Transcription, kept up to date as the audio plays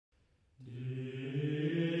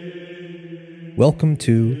Welcome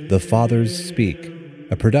to The Fathers Speak,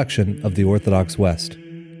 a production of the Orthodox West.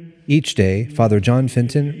 Each day, Father John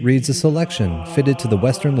Fenton reads a selection fitted to the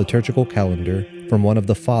Western liturgical calendar from one of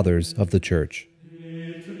the Fathers of the Church.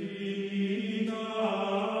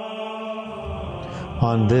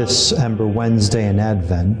 On this Ember Wednesday in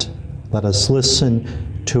Advent, let us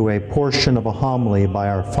listen to a portion of a homily by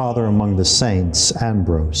our Father among the Saints,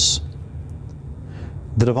 Ambrose.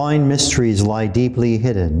 The divine mysteries lie deeply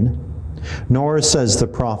hidden, nor, says the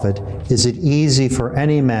prophet, is it easy for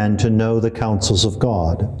any man to know the counsels of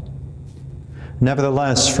God.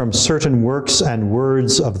 Nevertheless, from certain works and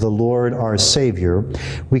words of the Lord our Savior,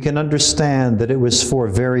 we can understand that it was for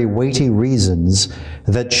very weighty reasons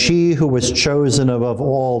that she who was chosen above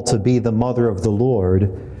all to be the mother of the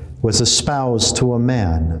Lord was espoused to a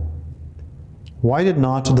man. Why did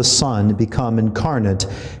not the Son become incarnate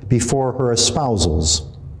before her espousals?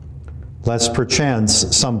 Lest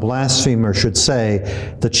perchance some blasphemer should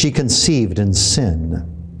say that she conceived in sin.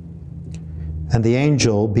 And the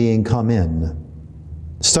angel being come in,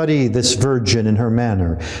 study this virgin in her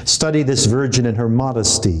manner, study this virgin in her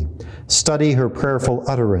modesty, study her prayerful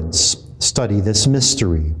utterance, study this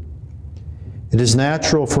mystery. It is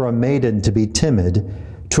natural for a maiden to be timid,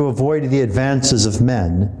 to avoid the advances of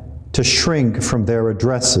men, to shrink from their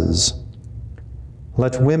addresses.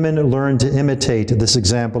 Let women learn to imitate this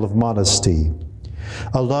example of modesty.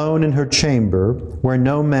 Alone in her chamber, where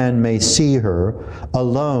no man may see her,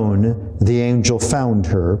 alone the angel found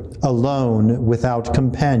her, alone without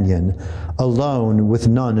companion, alone with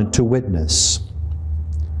none to witness.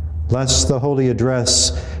 Lest the holy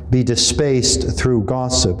address be despaced through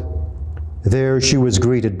gossip, there she was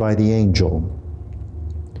greeted by the angel.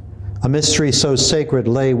 A mystery so sacred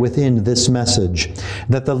lay within this message,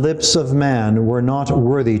 that the lips of man were not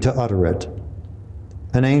worthy to utter it.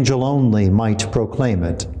 An angel only might proclaim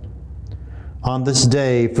it. On this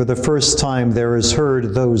day, for the first time, there is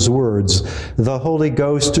heard those words, "The Holy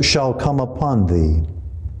Ghost shall come upon thee."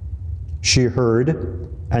 She heard,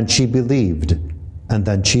 and she believed, and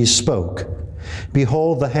then she spoke.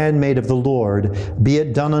 "Behold, the handmaid of the Lord, be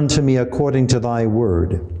it done unto me according to thy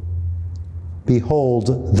word."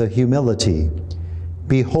 Behold the humility.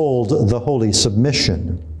 Behold the holy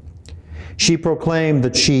submission. She proclaimed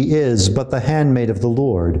that she is but the handmaid of the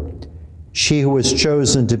Lord, she who was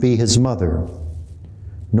chosen to be his mother.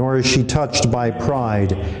 Nor is she touched by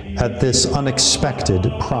pride at this unexpected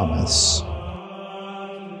promise.